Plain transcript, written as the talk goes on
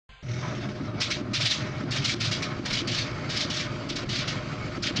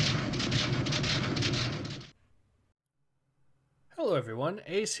Hello everyone,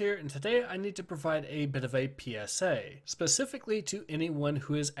 Ace here, and today I need to provide a bit of a PSA, specifically to anyone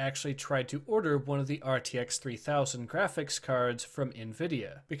who has actually tried to order one of the RTX 3000 graphics cards from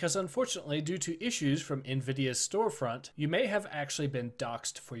Nvidia, because unfortunately due to issues from Nvidia's storefront, you may have actually been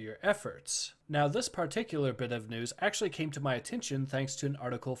doxxed for your efforts. Now this particular bit of news actually came to my attention thanks to an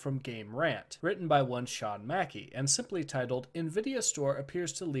article from Game Rant, written by one Sean Mackey, and simply titled, "Nvidia Store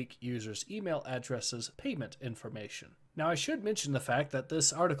Appears to Leak Users' Email Addresses' Payment Information." Now I should mention the fact that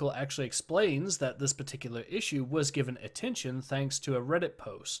this article actually explains that this particular issue was given attention thanks to a Reddit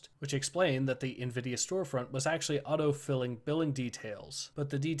post, which explained that the Nvidia storefront was actually auto-filling billing details, but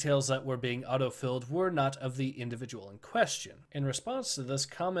the details that were being auto-filled were not of the individual in question. In response to this,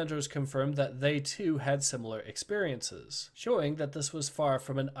 commenters confirmed that they too had similar experiences, showing that this was far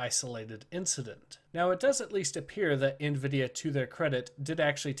from an isolated incident. Now it does at least appear that Nvidia, to their credit, did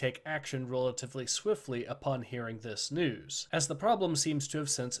actually take action relatively swiftly upon hearing this news, as the problem seems to have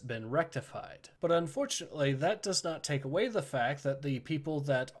since been rectified. But unfortunately, that does not take away the fact that the people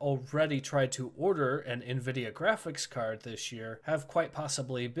that already tried to order an Nvidia graphics card this year have quite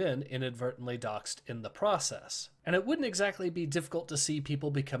possibly been inadvertently doxxed in the process. And it wouldn't exactly be difficult to see people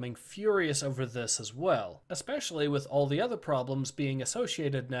becoming furious over this as well, especially with all the other problems being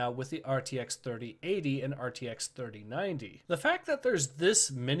associated now with the RTX 3080 and RTX 3090. The fact that there's this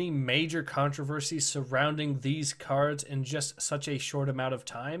many major controversies surrounding these cards in just such a short amount of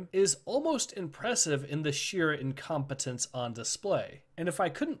time is almost impressive in the sheer incompetence on display. And if I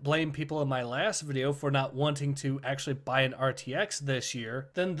couldn't blame people in my last video for not wanting to actually buy an RTX this year,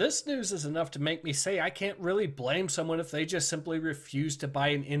 then this news is enough to make me say I can't really blame someone if they just simply refuse to buy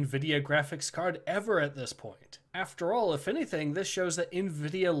an Nvidia graphics card ever at this point. After all, if anything, this shows that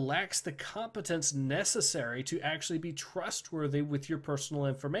Nvidia lacks the competence necessary to actually be trustworthy with your personal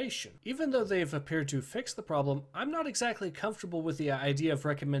information. Even though they have appeared to fix the problem, I'm not exactly comfortable with the idea of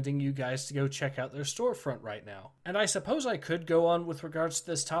recommending you guys to go check out their storefront right now. And I suppose I could go on with regards to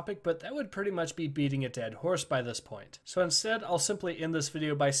this topic, but that would pretty much be beating a dead horse by this point. So instead, I'll simply end this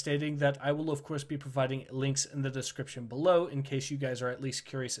video by stating that I will of course be providing links in the description below in case you guys are at least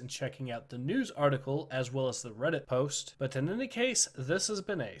curious in checking out the news article as well as the Reddit post. But in any case, this has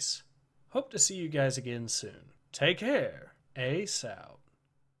been Ace. Hope to see you guys again soon. Take care. Ace out.